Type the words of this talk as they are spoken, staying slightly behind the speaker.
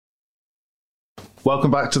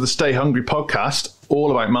Welcome back to the Stay Hungry podcast,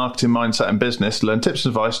 all about marketing, mindset and business. Learn tips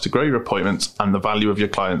and advice to grow your appointments and the value of your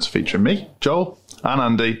clients, featuring me, Joel, and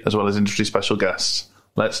Andy, as well as industry special guests.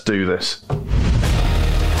 Let's do this.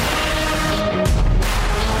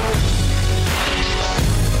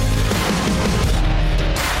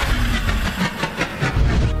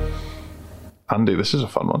 Andy, this is a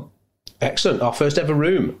fun one. Excellent. Our first ever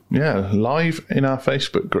room. Yeah, live in our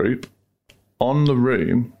Facebook group, on the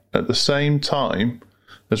room, at the same time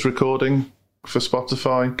as recording for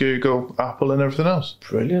Spotify, Google, Apple and everything else.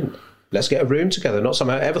 Brilliant. Let's get a room together. Not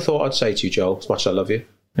something I ever thought I'd say to you, Joel, as much as I love you.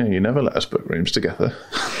 Yeah, you never let us book rooms together.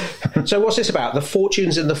 So what's this about? The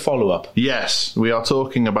fortunes in the follow-up. Yes, we are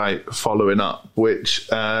talking about following up, which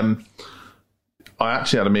I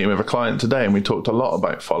actually had a meeting with a client today and we talked a lot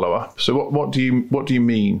about follow-up. So what do you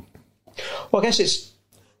mean? Well, I guess it's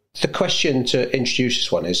the question to introduce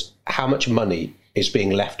this one is how much money is being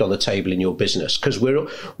left on the table in your business? Because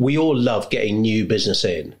we all love getting new business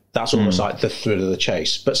in. That's almost like the thrill of the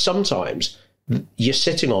chase. But sometimes you're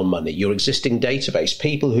sitting on money, your existing database,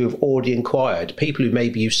 people who have already inquired, people who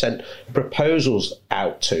maybe you've sent proposals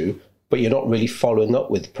out to, but you're not really following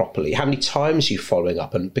up with properly. How many times are you following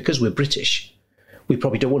up? And because we're British, we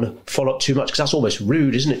probably don't want to follow up too much because that's almost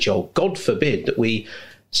rude, isn't it, Joel? God forbid that we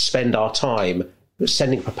spend our time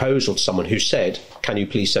sending a proposal to someone who said, can you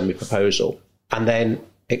please send me a proposal? And then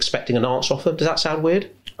expecting an answer off them. Does that sound weird?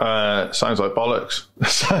 Sounds like bollocks.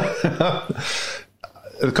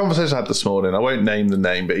 The conversation I had this morning, I won't name the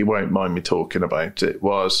name, but he won't mind me talking about it,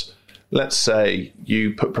 was, let's say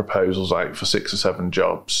you put proposals out for 6 or 7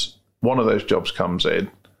 jobs. One of those jobs comes in,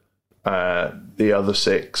 the other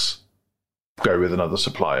 6 go with another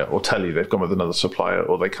supplier, or tell you they've gone with another supplier,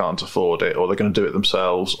 or they can't afford it, or they're going to do it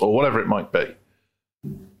themselves, or whatever it might be.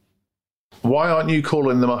 Why aren't you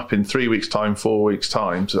calling them up in 3 weeks' time, 4 weeks'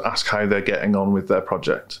 time to ask how they're getting on with their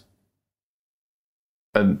project?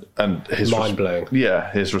 And his mind blowing.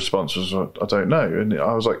 His response was, I don't know. And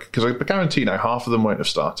I was like, because I guarantee now half of them won't have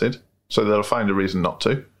started, so they'll find a reason not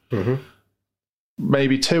to. Mm-hmm.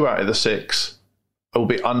 Maybe 2 out of the 6 will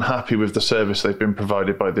be unhappy with the service they've been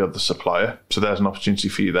provided by the other supplier. So there's an opportunity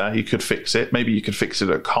for you there. You could fix it. Maybe you could fix it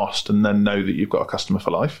at cost and then know that you've got a customer for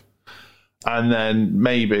life. And then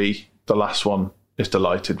maybe the last one is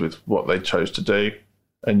delighted with what they chose to do,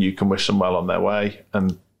 and you can wish them well on their way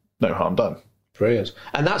and no harm done. Brilliant.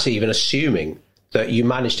 And that's even assuming that you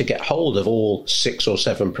managed to get hold of all 6 or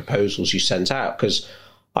 7 proposals you sent out, because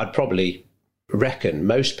I'd probably reckon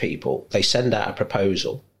most people, they send out a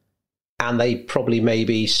proposal and they probably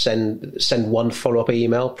maybe send one follow-up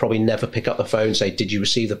email, probably never pick up the phone, say, did you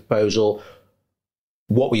receive the proposal?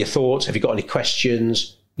 What were your thoughts? Have you got any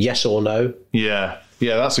questions? Yes or no? Yeah,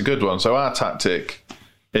 that's a good one. So our tactic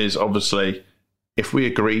is obviously, if we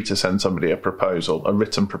agree to send somebody a proposal, a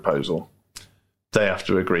written proposal, they have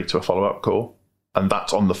to agree to a follow-up call, and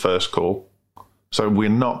that's on the first call. So we're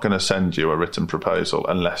not going to send you a written proposal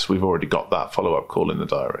unless we've already got that follow-up call in the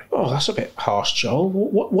diary. Oh, that's a bit harsh, Joel.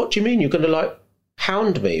 What do you mean? You're going to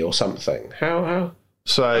hound me or something? How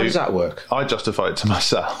does that work? I justify it to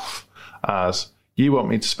myself as, you want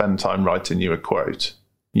me to spend time writing you a quote,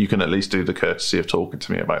 you can at least do the courtesy of talking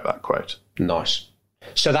to me about that quote. Nice.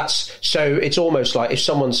 So it's almost like if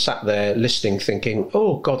someone sat there listening thinking,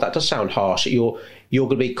 oh God, that does sound harsh, you're going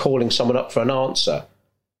to be calling someone up for an answer,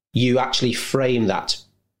 you actually frame that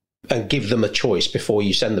and give them a choice before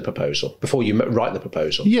you send the proposal, before you write the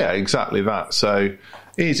proposal. Yeah, exactly that. So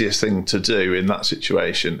easiest thing to do in that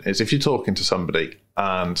situation is, if you're talking to somebody,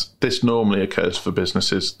 and this normally occurs for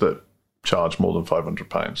businesses that charge more than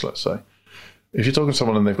 £500, let's say. If you're talking to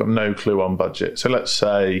someone and they've got no clue on budget, so let's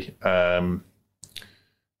say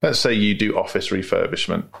you do office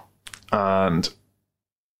refurbishment, and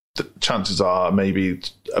the chances are maybe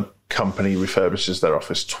a company refurbishes their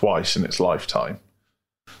office twice in its lifetime.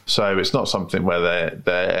 So it's not something where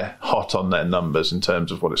they're hot on their numbers in terms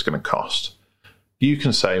of what it's going to cost. You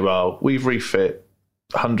can say, well, we've refit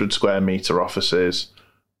 100 square metre offices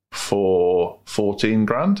for 14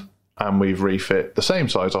 grand, and we've refit the same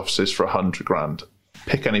size offices for 100 grand.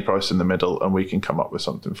 Pick any price in the middle and we can come up with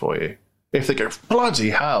something for you. If they go, bloody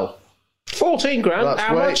hell, 14 grand,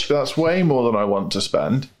 how much? That's way more than I want to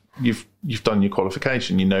spend. You've done your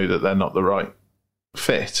qualification. You know that they're not the right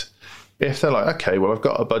fit. If they're like, okay, well, I've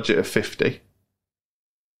got a budget of 50,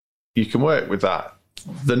 you can work with that.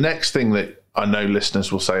 The next thing that I know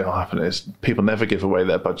listeners will say will happen is people never give away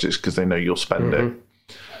their budgets because they know you'll spend it.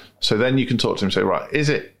 So then you can talk to them and say,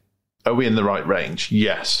 right, are we in the right range?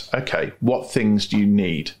 Yes. Okay, what things do you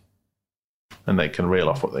need? And they can reel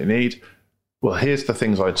off what they need. Well, here's the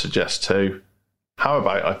things I'd suggest too. how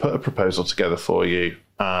about I put a proposal together for you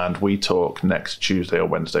and we talk next Tuesday or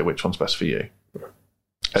Wednesday, which one's best for you?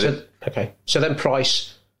 So then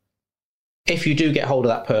price, if you do get hold of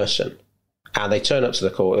that person and they turn up to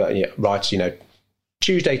the call, right,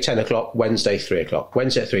 Tuesday 10 o'clock, Wednesday 3 o'clock.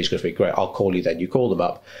 Wednesday at 3 is going to be great. I'll call you then. You call them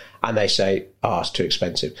up and they say, it's too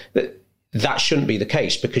expensive. That shouldn't be the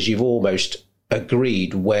case, because you've almost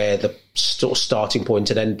agreed where the sort of starting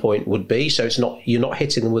point and end point would be. So you're not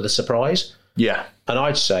hitting them with a surprise. Yeah. And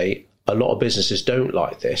I'd say a lot of businesses don't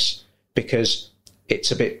like this because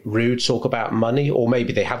it's a bit rude to talk about money, or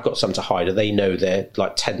maybe they have got something to hide and they know they're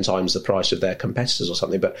like 10 times the price of their competitors or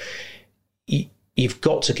something. But you've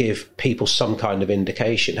got to give people some kind of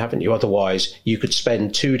indication, haven't you? Otherwise, you could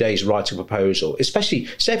spend 2 days writing a proposal, especially,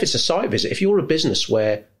 say if it's a site visit. If you're a business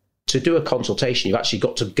where to do a consultation, you've actually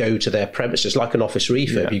got to go to their premises, like an office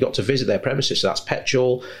refurb. Yeah. You've got to visit their premises. So that's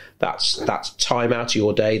petrol, that's time out of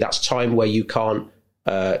your day, that's time where you can't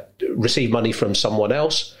receive money from someone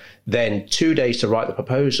else. Then 2 days to write the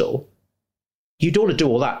proposal. You don't want to do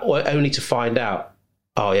all that only to find out,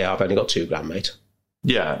 I've only got $2,000, mate.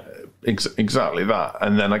 Yeah, exactly that.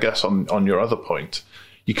 And then I guess on your other point,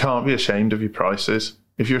 you can't be ashamed of your prices.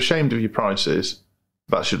 If you're ashamed of your prices,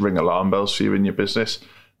 that should ring alarm bells for you in your business.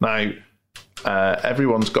 Now,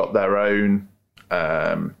 everyone's got their own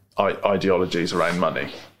ideologies around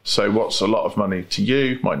money. So what's a lot of money to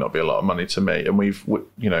you might not be a lot of money to me. And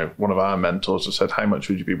one of our mentors has said, how much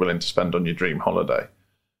would you be willing to spend on your dream holiday?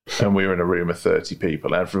 And we were in a room of 30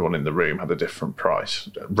 people. Everyone in the room had a different price,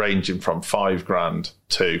 ranging from $5,000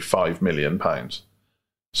 to £5 million.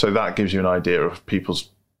 So that gives you an idea of people's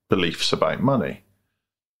beliefs about money.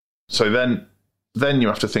 So then you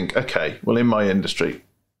have to think, okay, well, in my industry,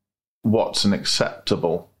 what's an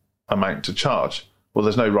acceptable amount to charge? Well,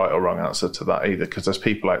 there's no right or wrong answer to that either, because there's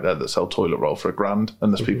people out there that sell toilet roll for $1,000,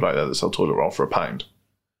 and there's people out there that sell toilet roll for £1.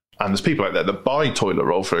 And there's people out there that buy toilet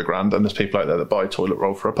roll for $1,000, and there's people out there that buy toilet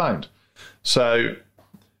roll for £1. So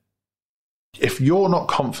if you're not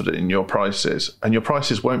confident in your prices, and your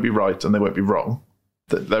prices won't be right and they won't be wrong,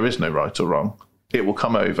 that there is no right or wrong, it will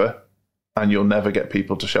come over and you'll never get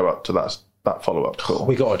people to show up to that follow-up call.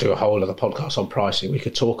 We got to do a whole other podcast on pricing. We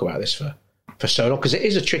could talk about this for so long, because it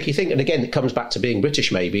is a tricky thing. And again, it comes back to being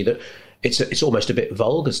British, maybe, that it's almost a bit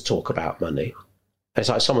vulgar to talk about money. And it's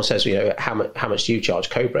like someone says, how much do you charge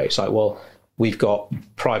Cobra? It's like, well, we've got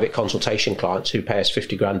private consultation clients who pay us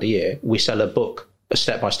 $50,000 a year. We sell a book, a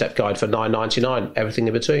step-by-step guide for $9.99, everything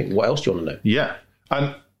in between. What else do you want to know? Yeah.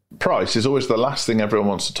 And price is always the last thing everyone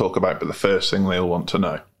wants to talk about, but the first thing they'll want to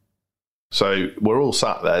know. So we're all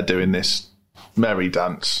sat there doing this merry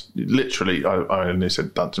dance. Literally, I only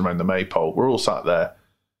said dancing around the maypole. We're all sat there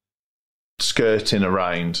skirting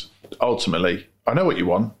around. Ultimately, I know what you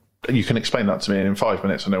want. You can explain that to me, and in 5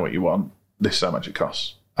 minutes, I know what you want. This is how much it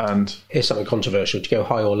costs. And here's something controversial. Do you go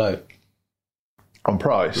high or low? On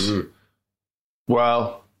price? Mm-hmm.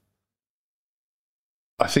 Well,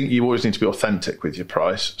 I think you always need to be authentic with your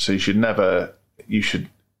price. So you should,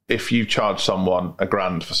 if you charge someone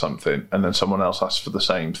 $1,000 for something and then someone else asks for the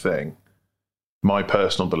same thing, my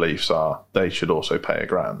personal beliefs are they should also pay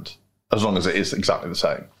 $1,000, as long as it is exactly the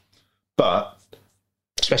same. But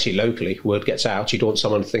especially locally, word gets out. You don't want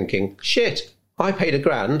someone thinking, shit, I paid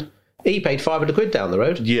 $1,000, he paid £500 down the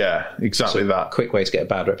road. Yeah, exactly that. Quick way to get a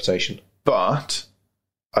bad reputation. But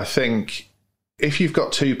I think if you've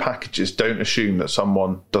got two packages, don't assume that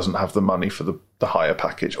someone doesn't have the money for the higher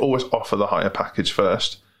package. Always offer the higher package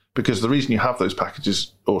first, because the reason you have those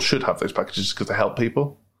packages, or should have those packages, is because they help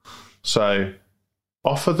people. So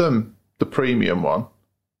offer them the premium one,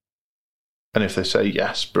 and if they say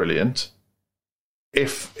yes, brilliant.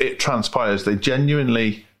 If it transpires they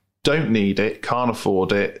genuinely don't need it, can't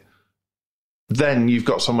afford it, then you've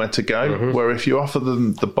got somewhere to go. Mm-hmm. Where if you offer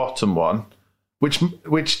them the bottom one, which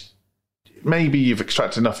maybe you've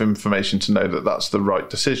extracted enough information to know that that's the right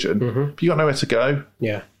decision, but you've got nowhere to go.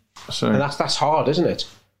 Yeah. So, and that's hard, isn't it?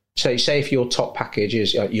 So say if your top package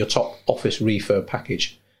is your top office refurb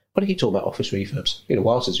package. What are you talking about, office refurbs? It's been a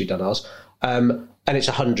while since we've done ours. And it's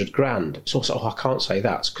 $100,000. It's also, I can't say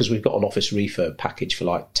that because we've got an office refurb package for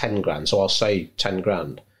like $10,000. So I'll say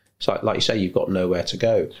 $10,000. So like you say, you've got nowhere to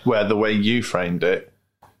go. Where the way you framed it,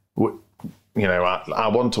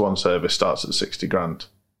 our one-to-one service starts at $60,000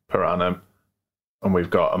 per annum, and we've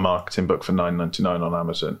got a marketing book for $9.99 on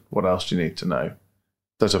Amazon. What else do you need to know?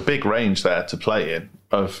 There's a big range there to play in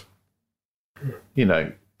of,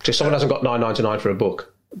 If someone hasn't got $9.99 for a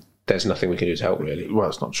book, there's nothing we can do to help, really. Well,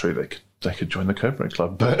 it's not true. They could join the Cobra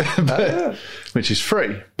Club, but which is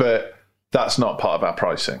free. But that's not part of our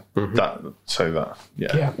pricing.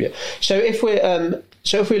 Yeah. So if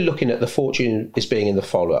we're looking at the fortune is being in the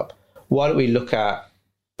follow-up, why don't we look at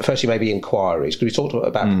firstly maybe inquiries, because we talked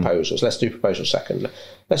about proposals. Let's do proposals second.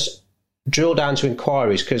 Let's drill down to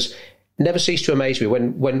inquiries, because never cease to amaze me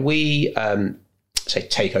when we say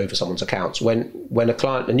take over someone's accounts. When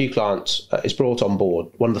a new client is brought on board,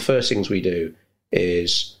 one of the first things we do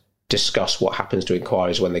is discuss what happens to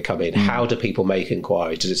inquiries when they come in. How do people make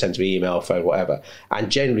inquiries? Does it tend to be email, phone, whatever? And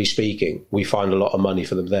generally speaking, we find a lot of money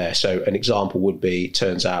for them there. So an example would be,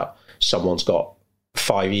 turns out someone's got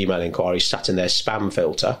 5 email inquiries sat in their spam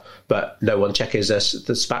filter, but no one checks the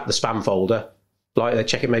spam folder. Like they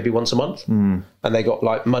check it maybe once a month, and they got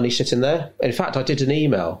like money sitting there. In fact, I did an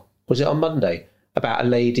email, was it on Monday, about a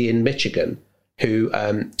lady in Michigan who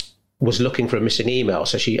was looking for a missing email.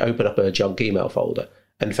 So she opened up her junk email folder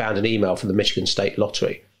and found an email from the Michigan State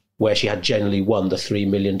Lottery where she had generally won the $3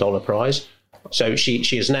 million prize. So she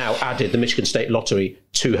has now added the Michigan State Lottery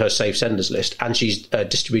to her safe senders list, and she's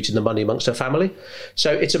distributing the money amongst her family.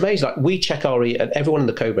 So it's amazing. Like, we check and everyone in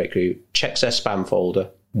the Codebreak crew checks their spam folder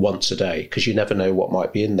once a day, because you never know what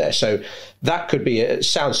might be in there. So that could be, it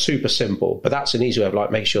sounds super simple, but that's an easy way of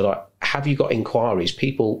like making sure, like, have you got inquiries,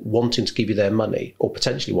 people wanting to give you their money or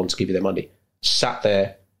potentially want to give you their money, sat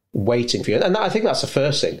there waiting for you? And I think that's the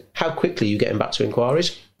first thing. How quickly are you getting back to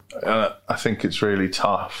inquiries? I think it's really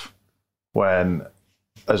tough when,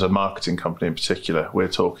 as a marketing company in particular, we're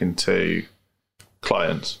talking to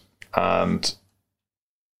clients and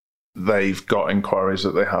they've got inquiries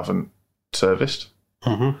that they haven't serviced.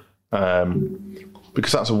 Because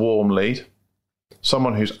that's a warm lead.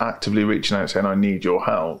 Someone who's actively reaching out saying, I need your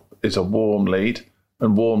help, is a warm lead,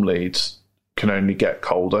 and warm leads can only get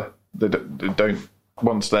colder. They don't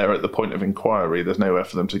once they're at the point of inquiry, there's nowhere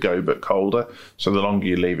for them to go but colder. So the longer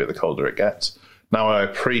you leave it, the colder it gets. Now, I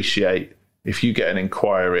appreciate if you get an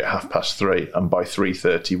inquiry at 3:30 and by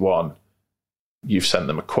 3:31 you've sent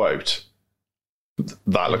them a quote,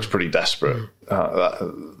 that looks pretty desperate.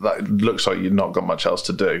 That looks like you've not got much else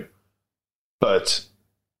to do. But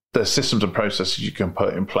there's systems and processes you can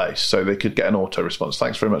put in place. So they could get an auto response.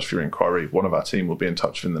 Thanks very much for your inquiry. One of our team will be in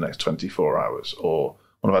touch within the next 24 hours, or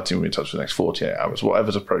one of our team will be in touch for the next 48 hours,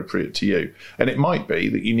 whatever's appropriate to you. And it might be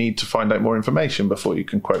that you need to find out more information before you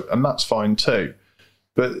can quote, and that's fine too.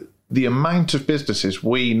 But the amount of businesses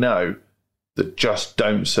we know that just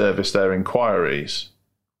don't service their inquiries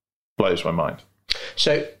blows my mind.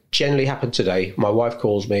 So generally happened today, my wife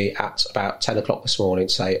calls me at about 10 o'clock this morning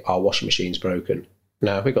to say our washing machine's broken.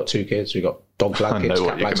 Now, we've got 2 kids, we've got dog blankets, I know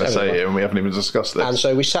what you're going to say here, and we haven't even discussed this. And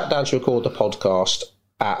so we sat down to record the podcast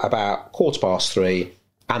at about 3:15,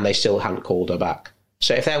 and they still hadn't called her back.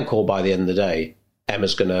 So if they haven't called by the end of the day,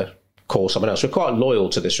 Emma's going to call someone else. We're quite loyal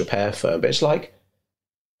to this repair firm, but it's like,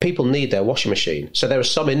 people need their washing machine. So there are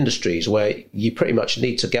some industries where you pretty much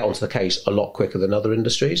need to get onto the case a lot quicker than other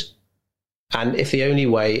industries. And if the only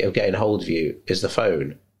way of getting hold of you is the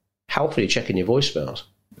phone, how often are you checking your voicemails?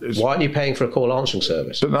 Why aren't you paying for a call answering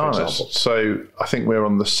service, bananas. for example? So I think we're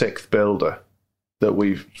on the 6th builder that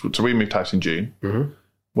we moved house in June. Mm-hmm.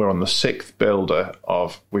 We're on the 6th builder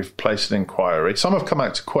of, we've placed an inquiry. Some have come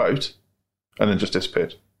out to quote and then just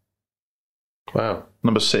disappeared. Wow.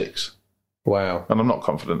 Number 6. Wow. And I'm not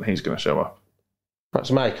confident he's going to show up.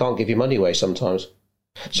 That's mad. Can't give your money away sometimes.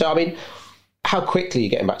 So, I mean, how quickly are you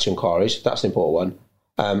getting back to inquiries? That's an important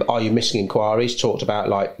one. Are you missing inquiries? Talked about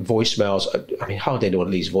like voicemails. I mean, hardly anyone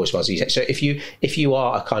leaves voicemails these days. So if you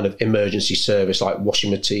are a kind of emergency service, like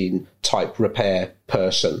washing machine type repair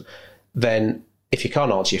person, then if you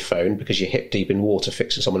can't answer your phone because you're hip deep in water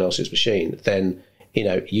fixing someone else's machine, then, you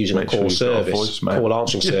know, using a call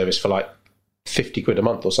answering service for like 50 quid a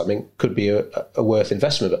month or something could be a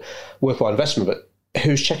worthwhile investment. But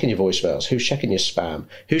who's checking your voicemails? Who's checking your spam?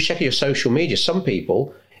 Who's checking your social media? Some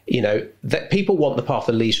people, you know, that people want the path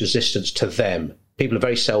of least resistance to them. People are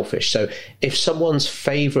very selfish. So if someone's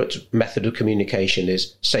favourite method of communication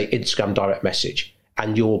is, say, Instagram direct message,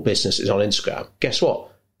 and your business is on Instagram, guess what?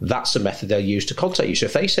 That's the method they'll use to contact you. So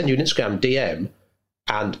if they send you an Instagram DM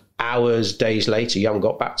and hours, days later, you haven't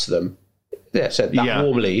got back to them, so that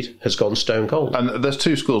warm lead has gone stone cold. And there's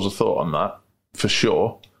 2 schools of thought on that, for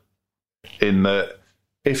sure. In that,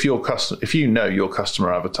 if you know your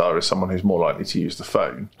customer avatar is someone who's more likely to use the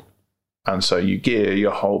phone, and so you gear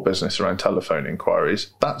your whole business around telephone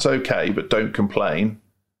inquiries, that's okay, but don't complain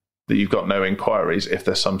that you've got no inquiries if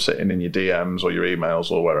there's some sitting in your DMs or your emails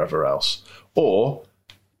or wherever else. Or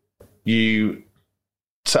you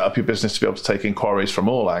set up your business to be able to take inquiries from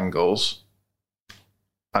all angles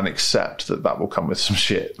and accept that will come with some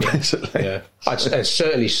shit, basically. Yeah. I'd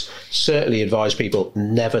certainly advise people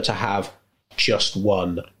never to have just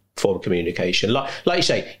one form of communication. Like you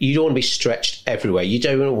say, you don't want to be stretched everywhere. You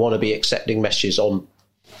don't want to be accepting messages on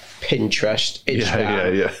Pinterest,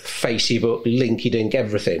 Instagram, Facebook, LinkedIn,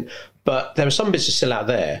 everything. But there are some businesses still out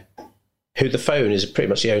there who the phone is pretty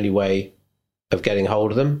much the only way of getting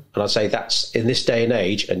hold of them. And I'd say that's in this day and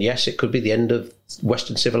age, and yes, it could be the end of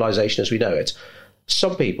Western civilization as we know it.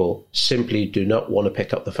 Some people simply do not want to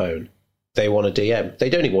pick up the phone. They want to DM. They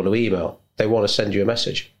don't even want to email. They want to send you a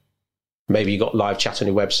message. Maybe you got live chat on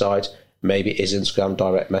your website. Maybe it is Instagram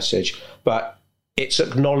direct message. But it's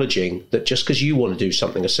acknowledging that just because you want to do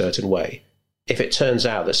something a certain way, if it turns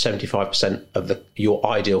out that 75% of your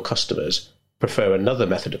ideal customers prefer another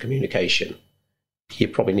method of communication, you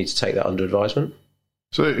probably need to take that under advisement.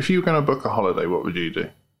 So if you were going to book a holiday, what would you do?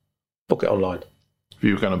 Book it online. If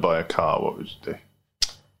you were going to buy a car, what would you do?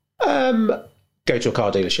 Go to a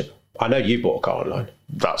car dealership. I know you bought a car online.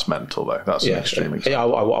 That's mental, though. That's an extreme example. Yeah,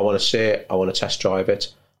 I want to see it. I want to test drive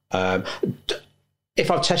it. If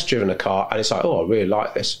I've test driven a car and it's like, oh, I really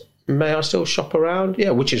like this, may I still shop around?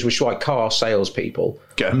 Yeah, which is why car salespeople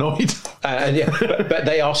get annoyed. But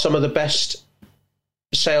they are some of the best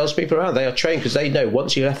salespeople around. They are trained because they know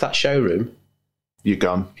once you left that showroom, you're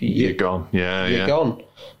gone. You're gone. Yeah, you're gone.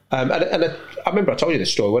 And I remember I told you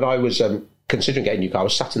this story when I was considering getting a new car. I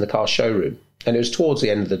was sat in the car showroom, and it was towards the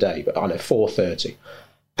end of the day, but I know 4:30,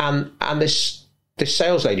 and this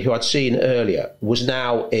sales lady who I'd seen earlier was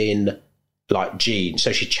now in like jeans,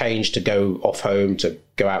 so she changed to go off home to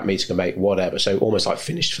go out meeting a mate, whatever. So almost like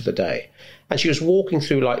finished for the day, and she was walking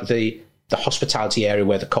through like the hospitality area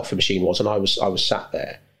where the coffee machine was, and I was sat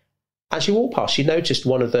there, and she walked past. She noticed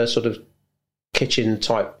one of the sort of kitchen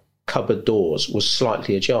type cupboard doors was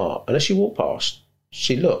slightly ajar, and as she walked past,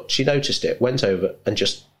 she looked, she noticed it, went over and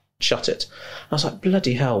just shut it. I was like,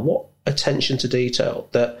 bloody hell, what attention to detail.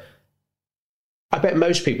 That I bet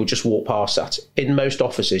most people just walk past that. In most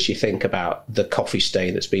offices, you think about the coffee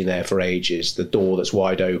stain that's been there for ages, the door that's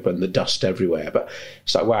wide open, the dust everywhere. But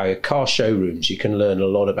it's like, wow, car showrooms, you can learn a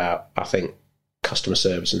lot about, I think, customer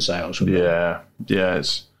service and sales. Yeah,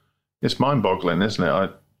 it's mind-boggling, isn't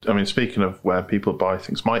it? I mean, speaking of where people buy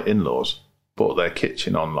things, my in-laws bought their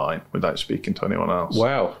kitchen online without speaking to anyone else.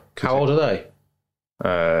 Wow. How old are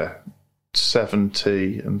they?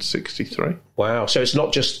 70 and 63. Wow. So it's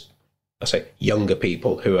not just, I say, younger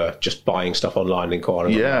people who are just buying stuff online and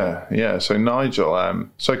inquiring. Yeah. So Nigel,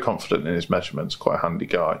 so confident in his measurements, quite a handy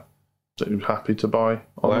guy. So he was happy to buy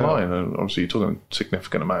online. Wow. And obviously you're talking a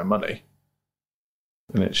significant amount of money.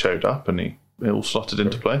 And it showed up and it all slotted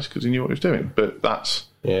into place because he knew what he was doing. But that's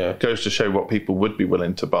goes to show what people would be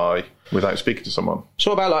willing to buy without speaking to someone.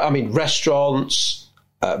 So about restaurants,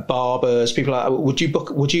 barbers, people like, would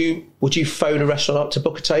you phone a restaurant up to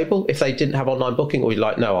book a table if they didn't have online booking, or you're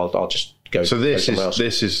like, no, I'll just go. So this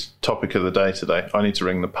is topic of the day today. I need to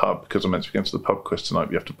ring the pub because I'm meant to be going to the pub quiz tonight.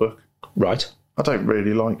 But you have to book. Right. I don't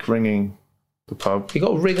really like ringing the pub. You got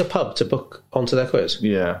to ring a pub to book onto their quiz.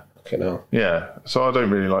 Yeah. Okay, now. Yeah. So I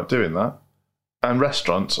don't really like doing that. And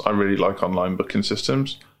restaurants, I really like online booking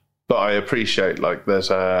systems, but I appreciate like there's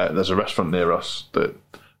a restaurant near us that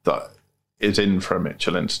is in for a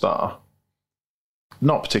Michelin star.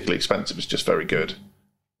 Not particularly expensive, it's just very good.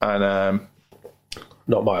 And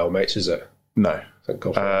not my old mates, is it? No. Thank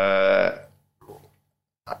God.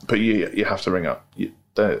 But you have to ring up.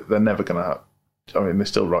 They're never going to have. I mean,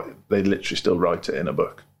 they literally still write it in a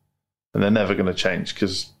book, and they're never going to change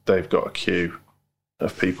because they've got a queue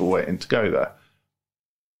of people waiting to go there.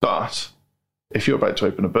 But if you're about to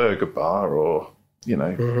open a burger bar or,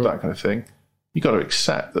 that kind of thing, you've got to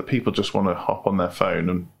accept that people just want to hop on their phone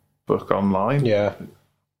and book online. Yeah. And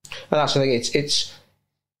that's the thing.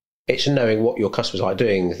 It's knowing what your customers are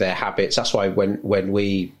doing, their habits. That's why when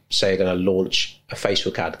we say they're going to launch a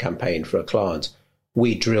Facebook ad campaign for a client,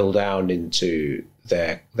 we drill down into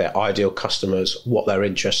their ideal customers, what their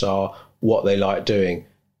interests are, what they like doing,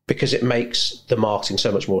 because it makes the marketing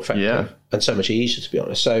so much more effective and so much easier, to be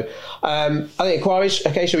honest. So I think inquiries,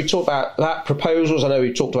 okay, so we talked about that. Proposals, I know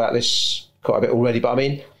we talked about this quite a bit already, but I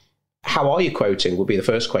mean, how are you quoting would be the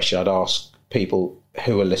first question I'd ask people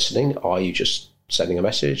who are listening. Are you just sending a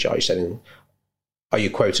message? Are you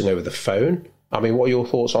quoting over the phone? I mean, what are your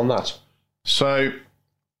thoughts on that? So,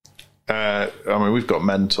 we've got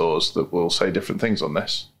mentors that will say different things on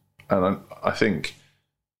this. And I think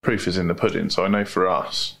proof is in the pudding. So I know for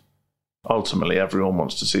us, ultimately everyone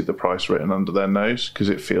wants to see the price written under their nose because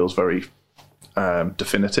it feels very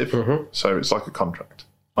definitive. Mm-hmm. So it's like a contract.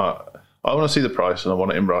 I want to see the price and I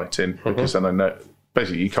want it in writing because then I know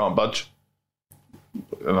basically you can't budge.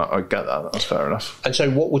 And I get that. That's fair enough. And so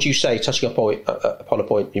what would you say, touching upon a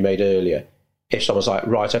point you made earlier, if someone's like,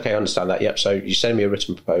 right, okay, I understand that. Yep. So you send me a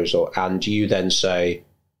written proposal, and you then say,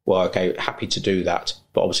 well, okay, happy to do that,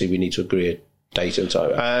 but obviously we need to agree a date and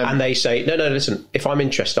time. And they say, no, listen, if I'm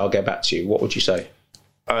interested, I'll get back to you. What would you say?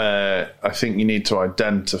 I think you need to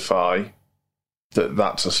identify that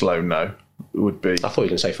that's a slow no. Would be. I thought you were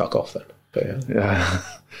going to say fuck off then. But yeah.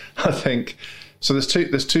 I think so.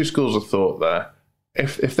 There's two schools of thought there.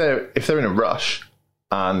 If they're in a rush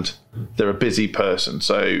and they're a busy person,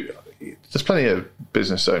 so there's plenty of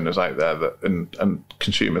business owners out there that and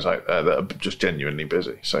consumers out there that are just genuinely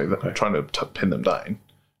busy. So they're trying to pin them down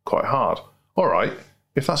quite hard. All right,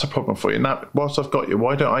 if that's a problem for you now, whilst I've got you,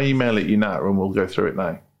 why don't I email it you now and we'll go through it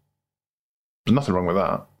now? There's nothing wrong with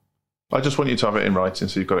that. I just want you to have it in writing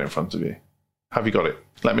so you've got it in front of you. Have you got it?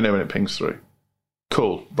 Let me know when it pings through.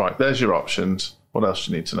 Cool. Right, there's your options. What else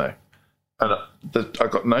do you need to know? And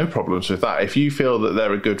I've got no problems with that. If you feel that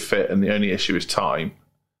they're a good fit and the only issue is time,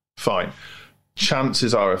 fine.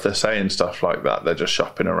 Chances are if they're saying stuff like that, they're just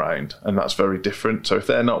shopping around, and that's very different. So if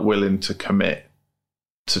they're not willing to commit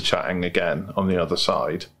to chatting again on the other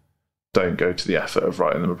side, don't go to the effort of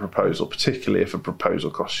writing them a proposal, particularly if a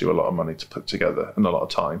proposal costs you a lot of money to put together and a lot of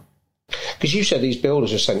time. Because you said these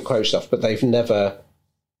builders have sent quote stuff, but they've never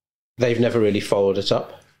really followed it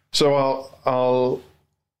up. So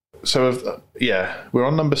we're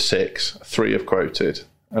on number 6. 3 have quoted,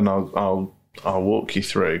 and I'll walk you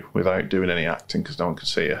through without doing any acting because no one can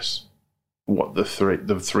see us. What the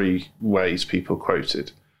three ways people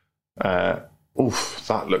quoted. That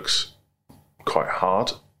looks quite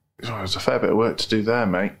hard. There's a fair bit of work to do there,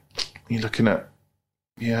 mate. You're looking at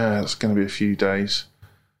it's going to be a few days.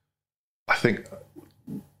 I think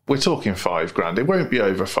we're talking $5,000. It won't be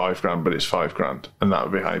over $5,000, but it's $5,000, and that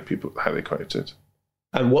would be how they quoted.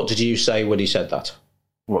 And what did you say when he said that?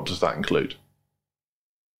 What does that include?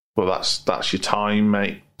 Well, that's your time,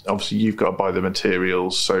 mate. Obviously, you've got to buy the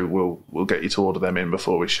materials, so we'll get you to order them in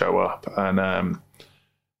before we show up, and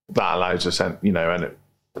that allows us, and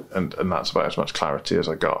that's about as much clarity as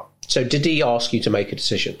I got. So, did he ask you to make a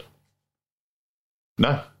decision?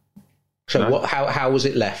 No. So, no. How was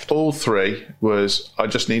it left? All 3 was, I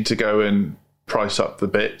just need to go and price up the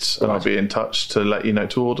bits, and I'll be in touch to let you know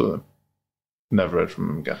to order them. Never heard from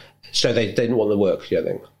them again. So they didn't want the work, you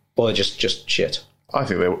think? Or they're just shit? I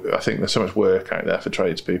think there's so much work out there for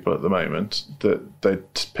tradespeople at the moment that they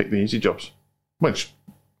pick the easy jobs. Which,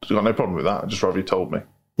 I've got no problem with that. I'd just rather you told me.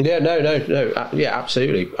 Yeah, no. Yeah,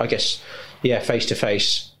 absolutely. I guess,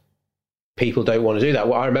 face-to-face, people don't want to do that.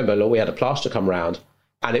 Well, I remember we had a plasterer come round,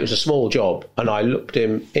 and it was a small job, and I looked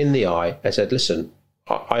him in the eye and said, listen,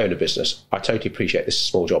 I own a business. I totally appreciate this is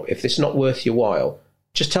a small job. If this is not worth your while,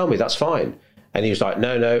 just tell me, that's fine. And he was like,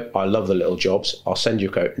 no, I love the little jobs. I'll send you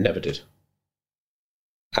a quote. Never did.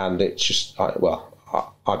 And it's just,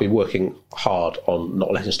 I've been working hard on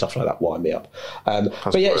not letting stuff like that wind me up.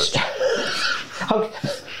 But yes,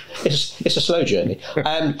 it's a slow journey.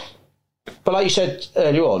 But like you said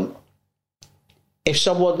earlier on, if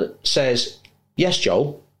someone says, yes,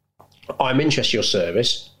 Joel, I'm interested in your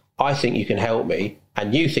service, I think you can help me,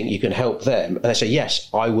 and you think you can help them, and they say, yes,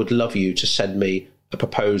 I would love you to send me a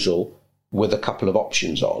proposal with a couple of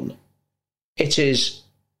options on, it is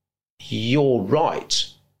your right,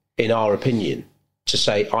 in our opinion, to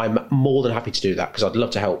say, I'm more than happy to do that because I'd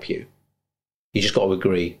love to help you. You just got to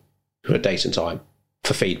agree to a date and time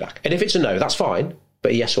for feedback. And if it's a no, that's fine,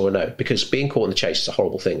 but a yes or a no, because being caught in the chase is a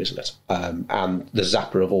horrible thing, isn't it? And the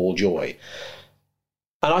zapper of all joy.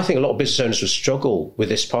 And I think a lot of business owners would struggle with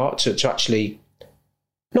this part to actually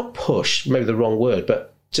not push, maybe the wrong word,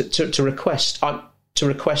 but to request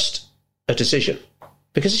a decision,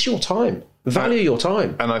 because it's your time. Value your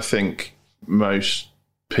time. And I think most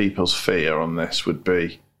people's fear on this would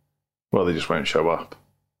be, well, they just won't show up.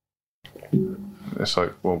 It's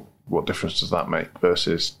like, well, what difference does that make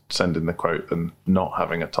versus sending the quote and not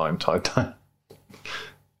having a time tied down?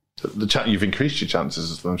 You've increased your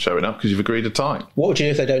chances of them showing up because you've agreed a time. What would you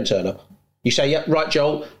do if they don't turn up? You say, yeah, right,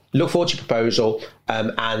 Joel, look forward to your proposal,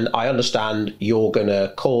 and I understand you're going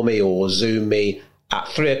to call me or Zoom me at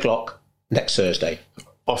 3:00 next Thursday.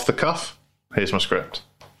 Off the cuff, here's my script.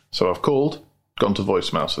 So I've called, gone to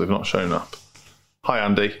voicemail, so they've not shown up. Hi,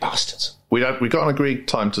 Andy. Bastards. We got an agreed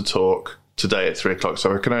time to talk today at 3:00,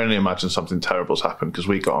 so I can only imagine something terrible's happened because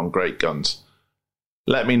we got on great guns.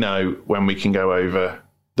 Let me know when we can go over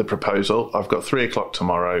the proposal. I've got 3:00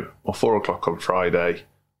 tomorrow or 4:00 on Friday.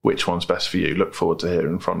 Which one's best for you? Look forward to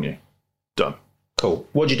hearing from you. Done. Cool.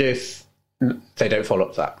 What do you do if they don't follow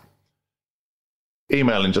up that?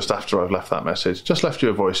 Emailing just after I've left that message. Just left you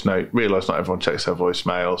a voice note. Realise not everyone checks their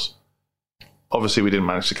voicemails. Obviously, we didn't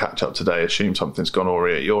manage to catch up today. Assume something's gone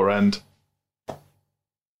awry at your end.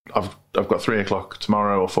 I've got 3 o'clock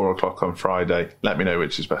tomorrow or 4 o'clock on Friday. Let me know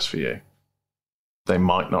which is best for you. They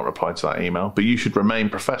might not reply to that email, but you should remain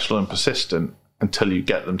professional and persistent until you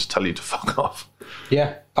get them to tell you to fuck off.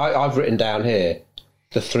 Yeah, I've written down here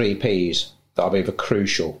the 3 Ps that I believe are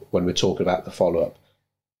crucial when we're talking about the follow-up.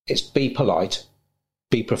 It's be polite,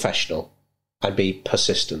 be professional, and be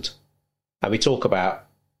persistent. And we talk about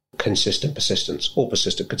consistent persistence or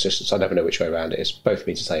persistent consistence. I never know which way around it is. Both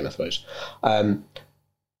mean the same, I suppose.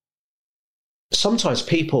 Sometimes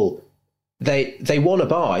people, they want to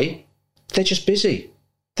buy, they're just busy.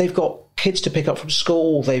 They've got kids to pick up from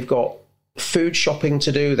school, they've got food shopping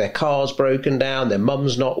to do, their car's broken down, their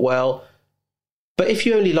mum's not well. But if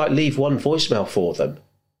you only leave one voicemail for them,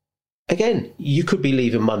 again, you could be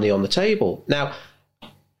leaving money on the table. Now,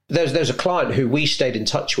 there's a client who we stayed in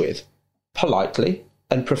touch with politely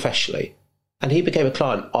and professionally, and he became a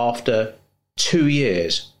client after 2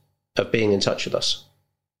 years of being in touch with us.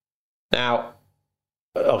 Now,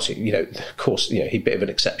 obviously, of course, he's a bit of an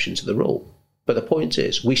exception to the rule, but the point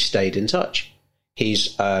is, we stayed in touch.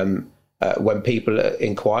 He's when people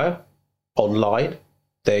inquire online,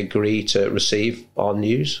 they agree to receive our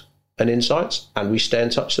news and insights, and we stay in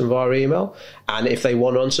touch with them via email. And if they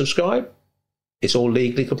want to unsubscribe, it's all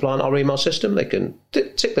legally compliant, our email system. They can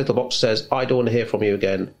tick the little box that says, I don't want to hear from you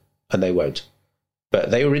again, and they won't.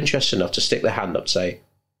 But they were interested enough to stick their hand up, say,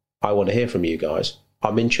 I want to hear from you guys.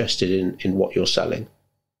 I'm interested in what you're selling.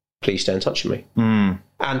 Please stay in touch with me. Mm.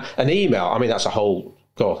 And an email, I mean, that's a whole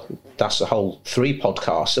 3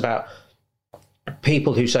 podcasts about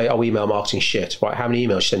people who say, oh, email marketing shit. Right, how many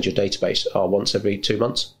emails you send your database? Oh, once every 2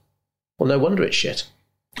 months. Well, no wonder it's shit.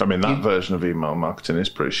 I mean, that version of email marketing is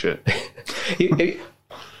pretty shit. you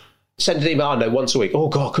send an email, I know, once a week. Oh,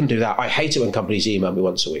 God, I couldn't do that. I hate it when companies email me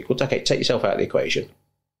once a week. Well, okay, take yourself out of the equation.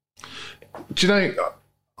 Do you know,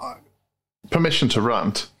 permission to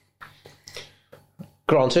rant?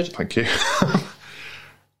 Granted. Thank you.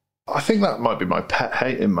 I think that might be my pet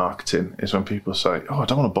hate in marketing, is when people say, oh, I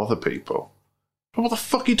don't want to bother people. But what the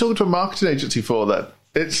fuck are you talking to a marketing agency for then?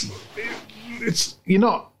 It's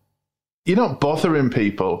you're not bothering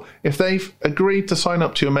people. If they've agreed to sign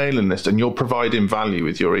up to your mailing list and you're providing value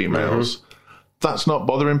with your emails, that's not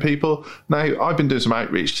bothering people. Now, I've been doing some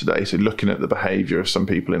outreach today, so looking at the behaviour of some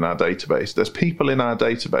people in our database. There's people in our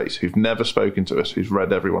database who've never spoken to us, who's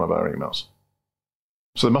read every one of our emails.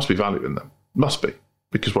 So there must be value in them. Must be,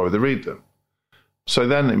 because why would they read them? So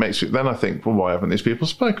then I think, well, why haven't these people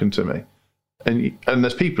spoken to me? And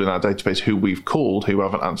there's people in our database who we've called who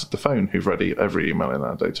haven't answered the phone, who've read every email in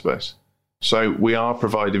our database. So we are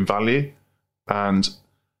providing value, and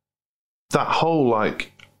that whole I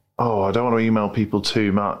don't want to email people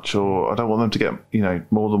too much, or I don't want them to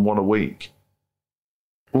get, more than one a week.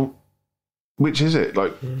 Well, which is it?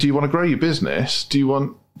 Do you want to grow your business? Do you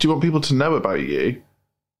want people to know about you?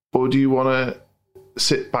 Or do you want to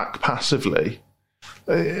sit back passively?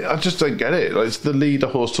 I just don't get it. It's the lead a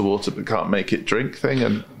horse to water but can't make it drink thing.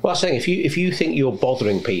 And well, I was saying, if you think you're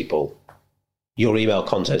bothering people, your email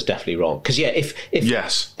content is definitely wrong. Because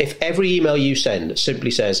if every email you send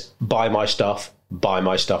simply says buy my stuff, buy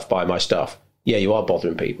my stuff, buy my stuff, yeah, you are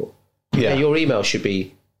bothering people. Yeah, your email should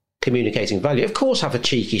be communicating value. Of course, have a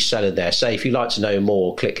cheeky sell in there. Say, if you'd like to know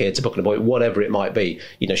more, click here to book an appointment, whatever it might be.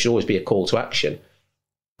 Should always be a call to action.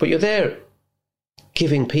 But you're there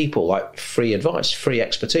giving people free advice, free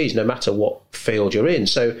expertise, no matter what field you're in.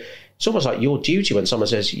 So it's almost like your duty when someone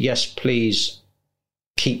says, yes, please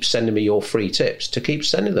keep sending me your free tips, to keep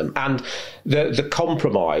sending them. And the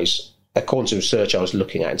compromise, according to research I was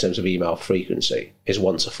looking at in terms of email frequency, is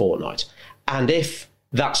once a fortnight. And if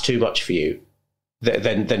that's too much for you,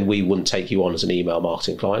 then we wouldn't take you on as an email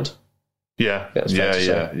marketing client. Yeah.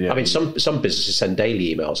 I mean, some businesses send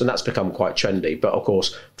daily emails, and that's become quite trendy. But of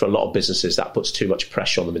course, for a lot of businesses, that puts too much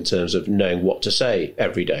pressure on them in terms of knowing what to say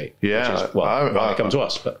every day. Yeah, which is, they come to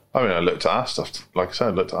us. But I mean, I looked at our stuff. Like I said,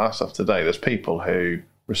 I looked at our stuff today. There's people who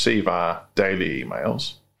receive our daily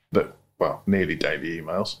emails, nearly daily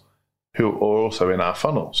emails, who are also in our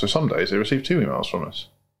funnel. So some days they receive 2 emails from us.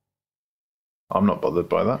 I'm not bothered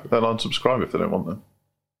by that. They'll unsubscribe if they don't want them.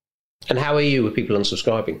 And how are you with people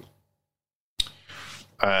unsubscribing?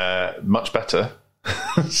 Much better.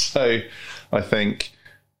 So I think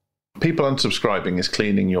people unsubscribing is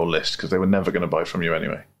cleaning your list, because they were never going to buy from you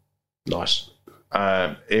anyway. Nice.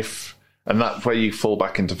 And that's where you fall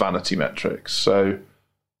back into vanity metrics. So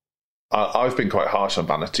I've been quite harsh on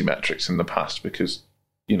vanity metrics in the past because,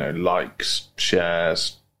 likes,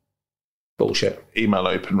 shares, bullshit, email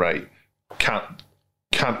open rate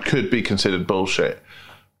could be considered bullshit.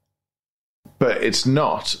 But it's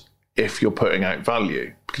not if you're putting out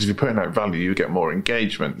value, because if you're putting out value, you get more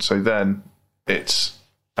engagement. So then it's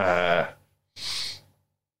an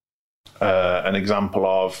example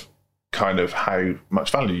of kind of how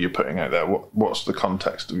much value you're putting out there. What's the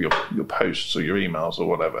context of your posts or your emails or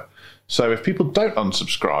whatever. So if people don't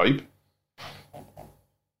unsubscribe,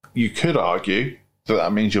 you could argue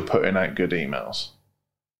that means you're putting out good emails.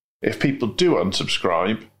 If people do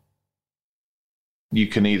unsubscribe, you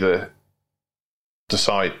can either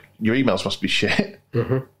decide your emails must be shit,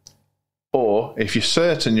 or if you're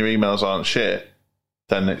certain your emails aren't shit,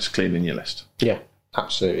 then it's cleaning your list. Yeah,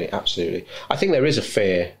 absolutely, absolutely. I think there is a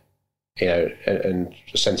fear, and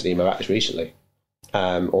I sent an email out this recently,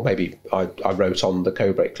 or maybe I wrote on the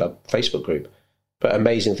Codebreak Club Facebook group, but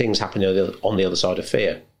amazing things happen on the other side of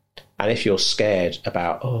fear. And if you're scared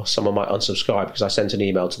about, someone might unsubscribe because I sent an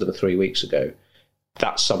email to them 3 weeks ago,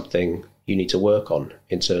 that's something you need to work on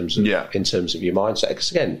in terms of your mindset.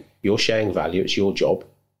 Because again, you're sharing value. It's your job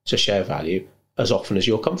to share value as often as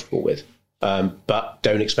you're comfortable with. But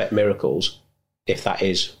don't expect miracles if that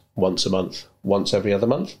is once a month, once every other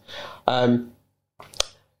month.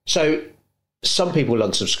 So some people will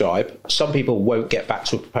unsubscribe. Some people won't get back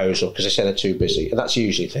to a proposal because they say they're too busy. And that's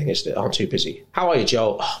usually the thing, isn't it? I'm too busy. How are you,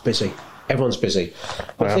 Joel? Oh, busy. Everyone's busy.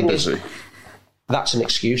 But I am busy. That's an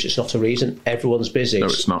excuse. It's not a reason. Everyone's busy. No,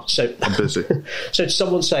 it's not. So I'm busy. So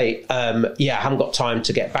someone say, I haven't got time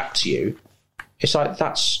to get back to you. It's like,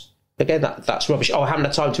 that's rubbish. I haven't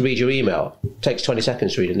had time to read your email. It takes 20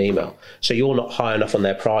 seconds to read an email. So you're not high enough on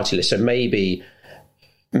their priority list. So maybe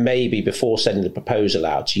before sending the proposal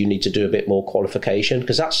out, you need to do a bit more qualification,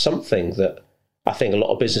 because that's something that I think a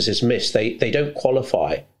lot of businesses miss. They don't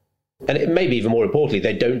qualify. And it maybe even more importantly,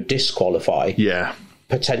 they don't disqualify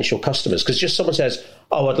potential customers. Because just someone says,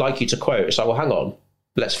 I'd like you to quote. It's like, well, hang on.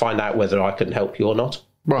 Let's find out whether I can help you or not.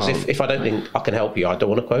 Because if I don't think I can help you, I don't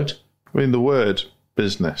want to quote. I mean, the word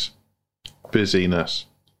business, busyness,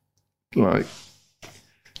 like,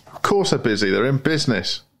 of course they're busy. They're in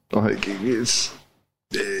business. Like,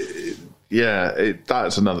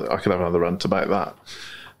 that's another. I could have another rant about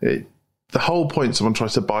that. The whole point someone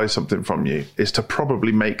tries to buy something from you is to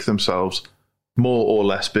probably make themselves more or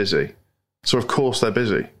less busy. So of course they're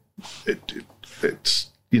busy. It's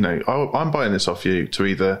I'm buying this off you to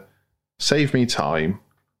either save me time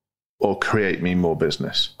or create me more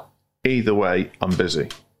business. Either way, I'm busy.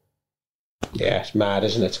 Yeah, it's mad,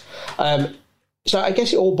 isn't it? So I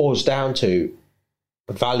guess it all boils down to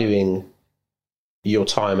valuing your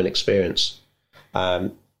time and experience.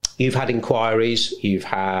 You've had inquiries, you've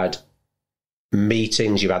had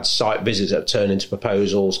meetings, you've had site visits that have turned into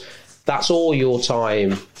proposals. That's all your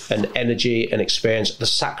time and energy and experience, the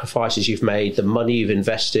sacrifices you've made, the money you've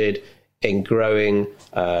invested in growing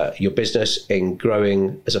your business, in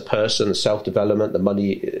growing as a person, self-development, the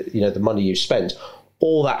money you've spent.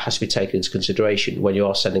 All that has to be taken into consideration when you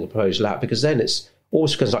are sending a proposal out, because then it's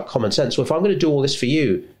always becomes like common sense. So if I'm going to do all this for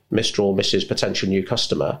you, Mr. or Mrs. potential new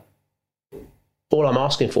customer, all I'm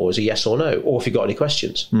asking for is a yes or no, or if you've got any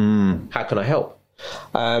questions, how can I help?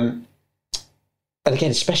 And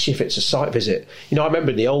again, especially if it's a site visit, I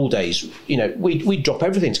remember in the old days, we'd drop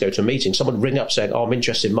everything to go to a meeting. Someone would ring up saying, I'm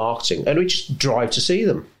interested in marketing, and we'd just drive to see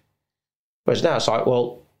them. Whereas now it's like,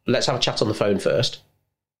 well, let's have a chat on the phone first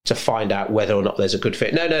to find out whether or not there's a good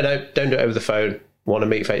fit. No, don't do it over the phone. Want to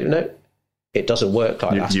meet face? No, it doesn't work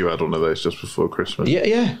like that. You had one of those just before Christmas.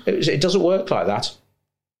 Yeah. It doesn't work like that.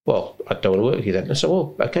 Well, I don't want to work with you then. So,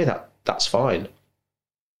 well, okay, that's fine.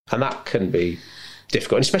 And that can be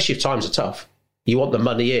difficult, and especially if times are tough. You want the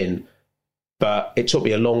money in, but it took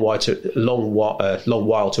me a long while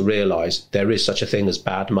to realise there is such a thing as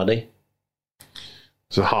bad money.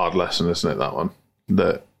 It's a hard lesson, isn't it, that one?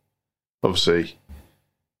 That obviously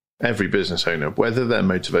every business owner, whether their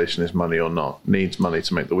motivation is money or not, needs money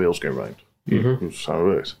to make the wheels go round. That's how it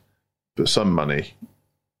works. But some money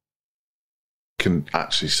can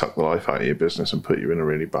actually suck the life out of your business and put you in a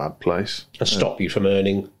really bad place. And stop you from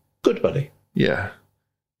earning good money. Yeah.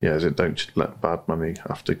 Yeah, is it don't let bad money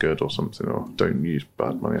after good or something, or don't use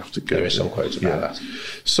bad money after good? There is some quotes about that.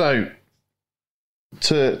 So,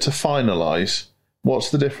 to finalise, what's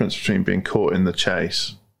the difference between being caught in the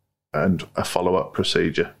chase and a follow-up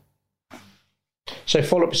procedure? So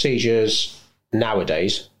follow-up procedures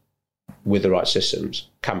nowadays, with the right systems,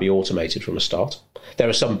 can be automated from the start. There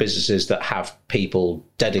are some businesses that have people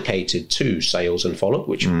dedicated to sales and follow-up,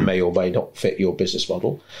 which may or may not fit your business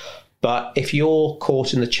model. But if you're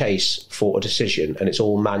caught in the chase for a decision and it's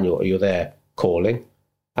all manual, you're there calling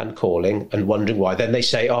and wondering why. Then they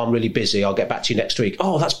say, I'm really busy. I'll get back to you next week.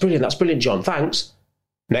 Oh, that's brilliant, John. Thanks.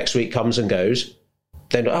 Next week comes and goes.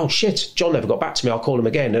 Then, oh, shit, John never got back to me. I'll call him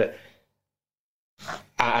again.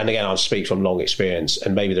 and again, I'll speak from long experience,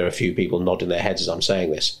 and maybe there are a few people nodding their heads as I'm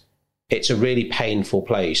saying this. It's a really painful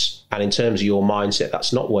place. And in terms of your mindset,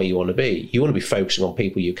 that's not where you want to be. You want to be focusing on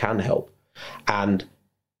people you can help. And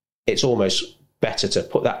it's almost better to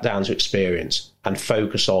put that down to experience and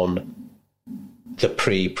focus on the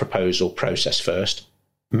pre-proposal process first,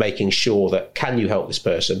 making sure that, can you help this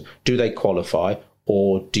person? Do they qualify,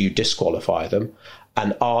 or do you disqualify them?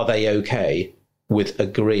 And are they okay with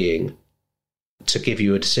agreeing to give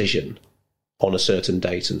you a decision on a certain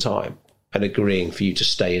date and time, and agreeing for you to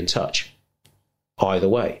stay in touch either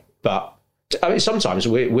way? But I mean, sometimes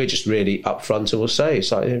we're just really upfront and we'll say,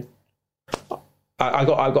 it's like, I've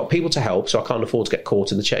got people to help, so I can't afford to get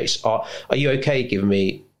caught in the chase. Are you okay giving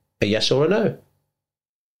me a yes or a no?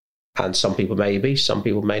 And some people may be, some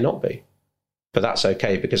people may not be. But that's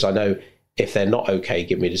okay, because I know if they're not okay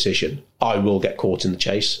giving me a decision, I will get caught in the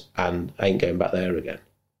chase and I ain't going back there again.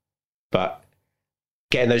 But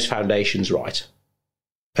getting those foundations right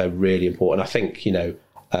are really important. I think,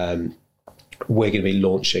 we're going to be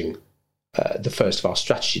launching the first of our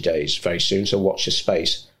strategy days very soon, so watch this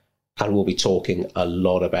space. And we'll be talking a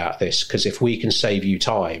lot about this, because if we can save you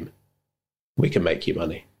time, we can make you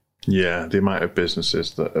money. Yeah, the amount of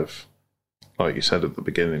businesses that have, like you said at the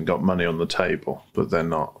beginning, got money on the table, but they're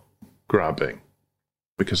not grabbing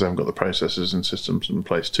because they haven't got the processes and systems in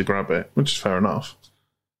place to grab it, which is fair enough.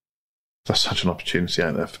 That's such an opportunity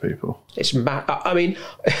out there for people. It's mad. I mean,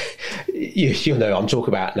 you know, I'm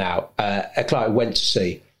talking about now a client I went to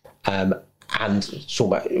see, and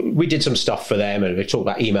we did some stuff for them, and we talked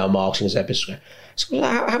about email marketing as their business. So,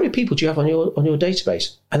 how many people do you have on your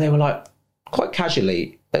database? And they were like, quite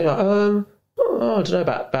casually, they were like, I don't know,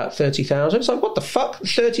 about 30,000. It's like, what the fuck,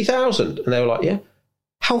 30,000? And they were like, yeah.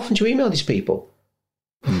 How often do you email these people?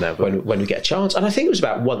 Never. When we get a chance. And I think it was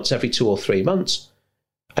about once every 2 or 3 months.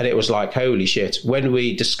 And it was like, holy shit. When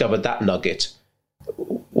we discovered that nugget,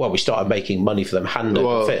 well, we started making money for them hand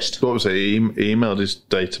over fist. What was it? He emailed his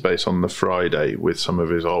database on the Friday with some of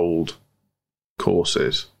his old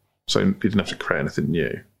courses. So he didn't have to create anything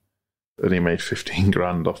new. And he made 15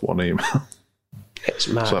 grand off one email. It's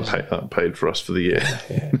mad. So that paid for us for the year.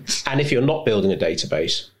 Yeah. And if you're not building a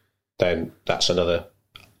database, then that's another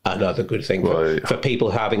good thing for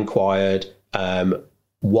people who have inquired.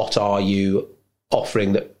 What are you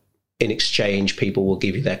offering that in exchange people will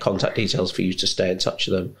give you their contact details for you to stay in touch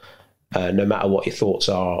with them? No matter what your thoughts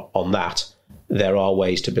are on that, there are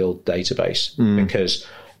ways to build a database. Because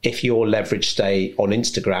if your leverage stay on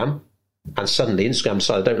Instagram and suddenly Instagram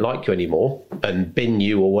decides I don't like you anymore and bin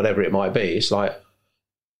you or whatever it might be, it's like,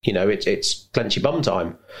 it's clench your bum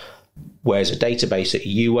time. Whereas a database that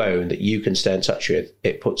you own, that you can stay in touch with,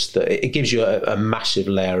 it gives you a massive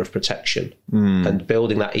layer of protection. And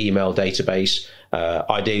building that email database,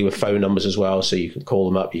 ideally with phone numbers as well, so you can call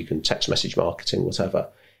them up, you can text message marketing, whatever.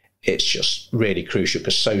 It's just really crucial,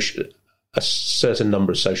 because a certain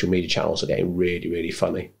number of social media channels are getting really, really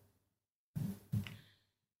funny.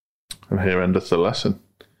 And here endeth the lesson.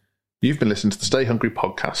 You've been listening to the Stay Hungry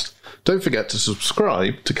podcast. Don't forget to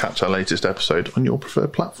subscribe to catch our latest episode on your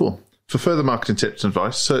preferred platform. For further marketing tips and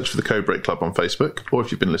advice, search for the Code Break Club on Facebook, or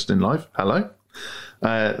if you've been listening live, hello.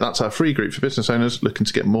 That's our free group for business owners looking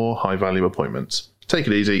to get more high-value appointments. Take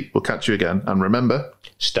it easy. We'll catch you again. And remember,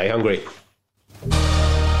 stay hungry.